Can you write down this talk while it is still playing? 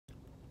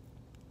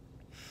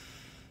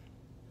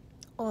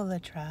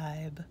Hola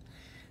tribe.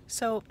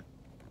 So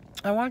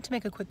I wanted to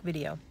make a quick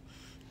video.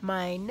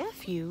 My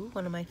nephew,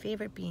 one of my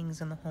favorite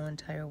beings in the whole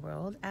entire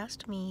world,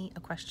 asked me a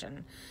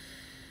question.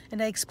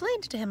 And I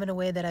explained it to him in a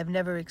way that I've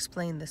never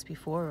explained this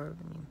before.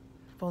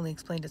 I've only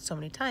explained it so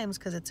many times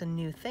because it's a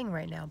new thing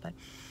right now. But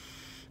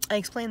I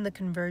explained the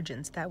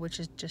convergence, that which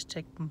is just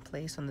taking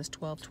place on this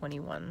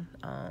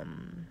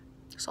 12/21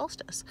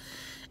 solstice.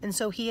 And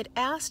so he had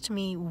asked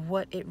me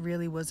what it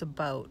really was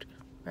about,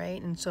 right?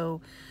 And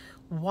so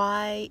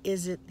why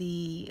is it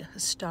the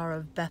Star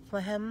of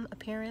Bethlehem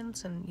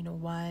appearance, and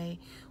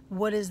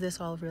what is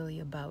this all really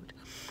about?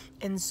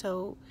 And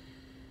so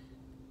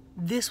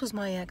this was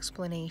my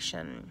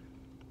explanation.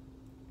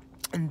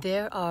 And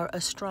there are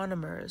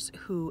astronomers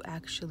who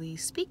actually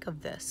speak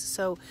of this.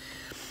 So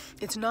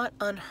it's not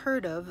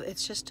unheard of,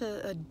 it's just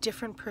a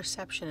different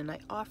perception, and I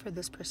offer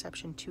this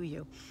perception to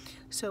you.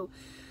 So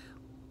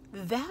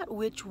that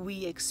which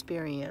we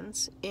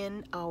experience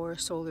in our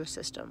solar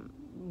system,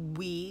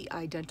 we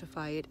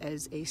identify it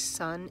as a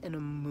sun and a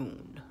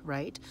moon,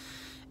 right?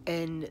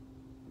 And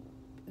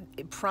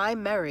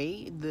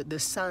the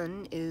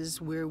sun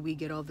is where we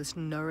get all this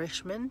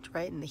nourishment,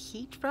 right, and the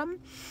heat from.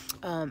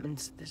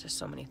 And there's just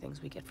so many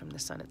things we get from the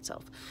sun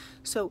itself.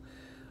 So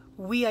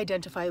we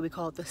identify, we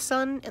call it the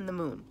sun and the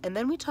moon. And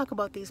then we talk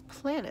about these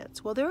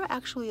planets. Well, there are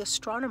actually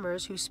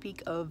astronomers who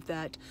speak of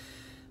that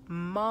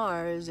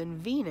Mars and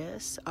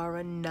Venus are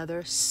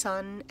another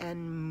sun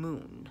and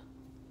moon.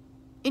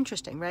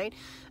 Interesting, right?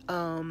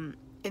 And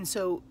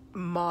so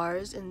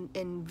Mars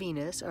and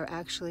Venus are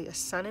actually a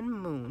sun and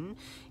moon.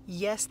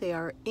 Yes, they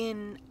are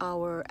in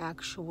our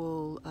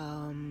actual,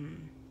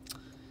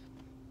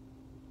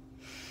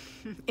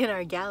 in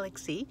our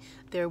galaxy.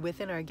 They're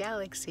within our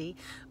galaxy,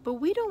 but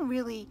we don't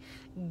really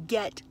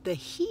get the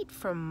heat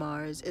from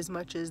Mars as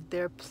much as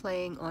they're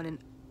playing on an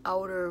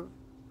outer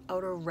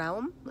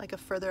realm, like a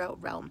further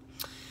out realm.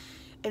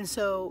 And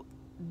so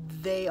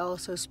they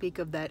also speak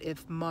of that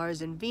if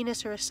Mars and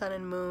Venus are a sun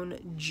and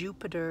moon,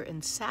 Jupiter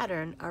and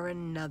Saturn are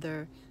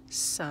another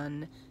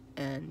sun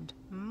and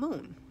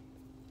moon.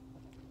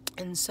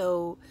 And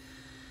so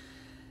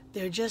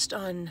they're just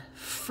on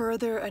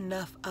further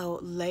enough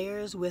out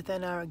layers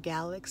within our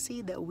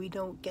galaxy that we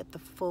don't get the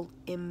full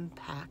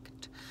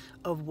impact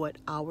of what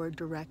our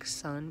direct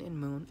sun and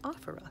moon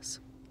offer us.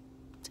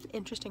 It's an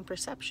interesting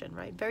perception,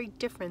 right? Very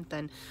different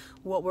than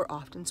what we're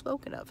often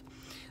spoken of.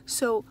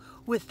 So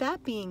with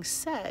that being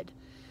said,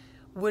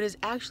 what is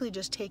actually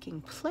just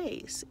taking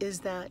place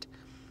is that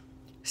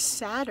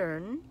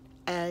Saturn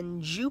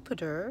and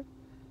Jupiter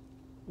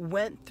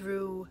went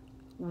through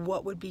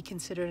what would be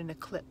considered an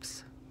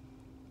eclipse,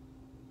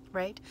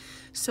 right?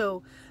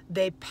 So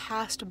they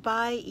passed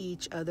by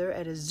each other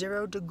at a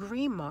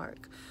 0-degree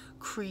mark,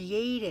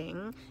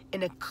 creating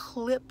an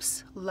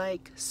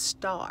eclipse-like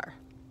star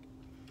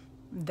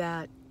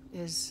that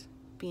is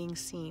being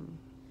seen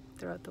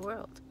throughout the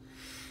world.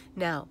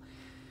 Now,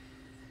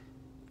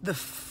 the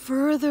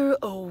further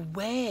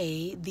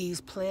away these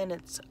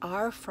planets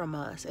are from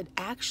us, it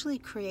actually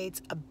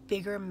creates a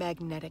bigger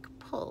magnetic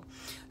pull.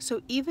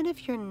 So even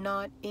if you're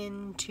not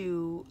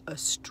into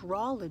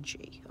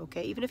astrology,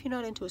 okay, even if you're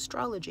not into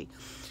astrology,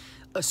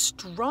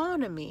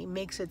 astronomy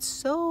makes it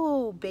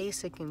so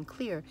basic and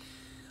clear.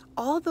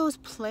 All those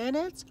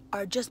planets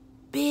are just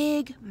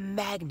big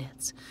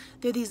magnets.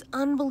 They're these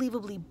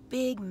unbelievably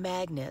big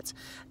magnets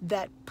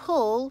that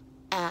pull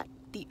at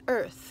the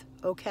Earth,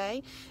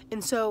 okay?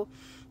 And so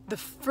the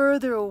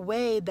further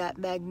away that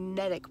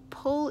magnetic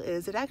pull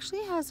is, it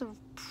actually has a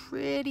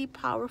pretty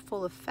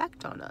powerful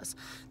effect on us.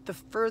 The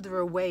further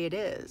away it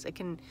is, it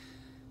can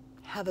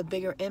have a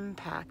bigger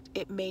impact.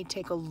 It may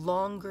take a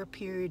longer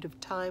period of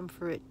time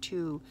for it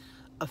to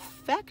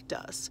affect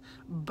us,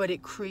 but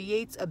it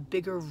creates a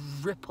bigger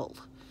ripple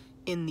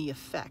in the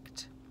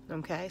effect.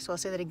 Okay, so I'll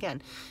say that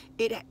again.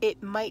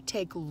 It might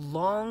take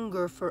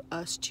longer for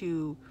us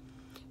to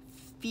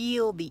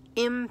feel the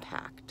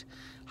impact.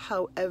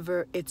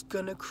 However, it's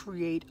going to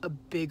create a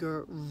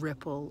bigger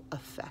ripple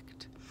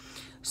effect.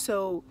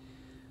 So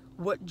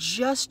what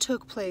just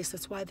took place,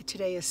 that's why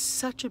today is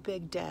such a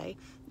big day,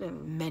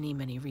 and many,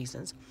 many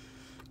reasons.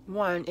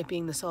 One, it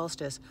being the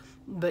solstice,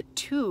 but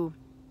two,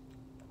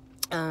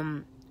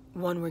 one,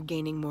 we're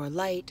gaining more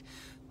light.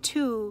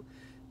 Two,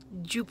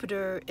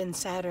 Jupiter and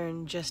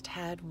Saturn just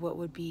had what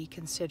would be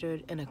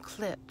considered an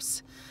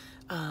eclipse,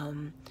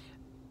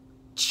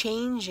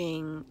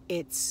 changing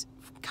its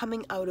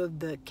coming out of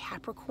the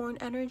Capricorn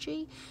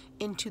energy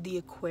into the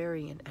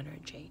Aquarian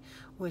energy,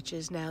 which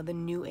is now the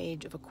new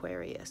age of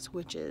Aquarius,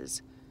 which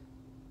is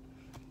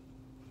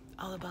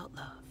all about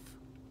love.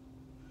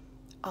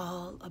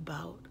 All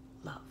about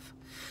love.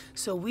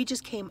 So we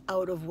just came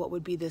out of what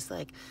would be this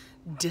like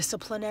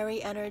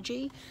disciplinary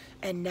energy,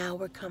 and now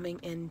we're coming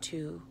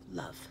into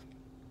love,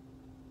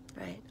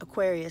 right?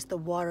 Aquarius, the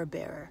water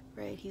bearer,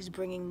 right? He's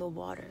bringing the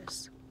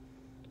waters,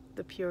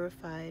 the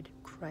purified,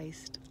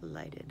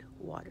 Christ-lighted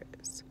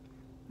waters,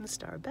 and the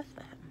Star of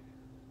Bethlehem.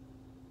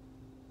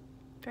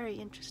 Very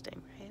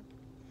interesting, right?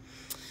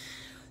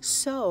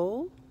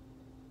 So,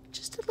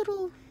 just a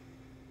little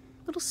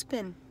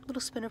spin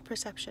of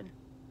perception.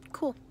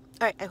 Cool.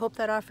 All right, I hope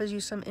that offers you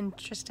some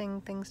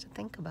interesting things to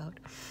think about.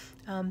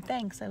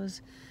 Thanks. I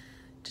was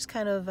just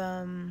kind of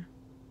in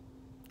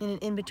an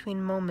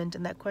in-between moment,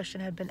 and that question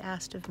had been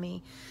asked of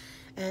me.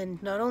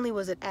 And not only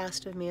was it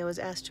asked of me, I was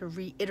asked to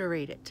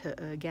reiterate it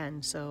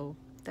again. So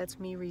that's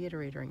me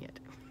reiterating it.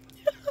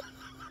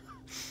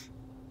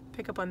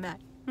 Pick up on that.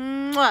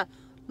 Mwah!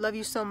 Love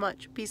you so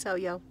much. Peace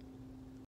out, yo.